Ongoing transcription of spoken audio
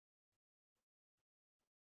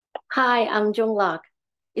Hi, I'm Joan Lok.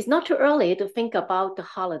 It's not too early to think about the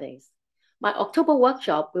holidays. My October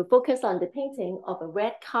workshop will focus on the painting of a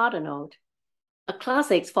red cardinal, a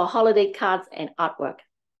classic for holiday cards and artwork.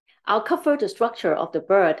 I'll cover the structure of the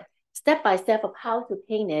bird, step by step of how to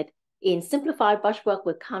paint it in simplified brushwork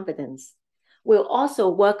with confidence. We'll also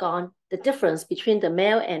work on the difference between the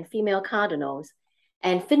male and female cardinals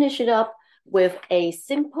and finish it up with a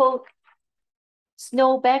simple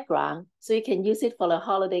snow background so you can use it for the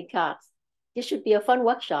holiday cards. This should be a fun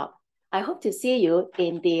workshop. I hope to see you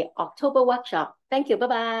in the October workshop. Thank you.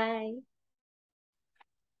 Bye-bye.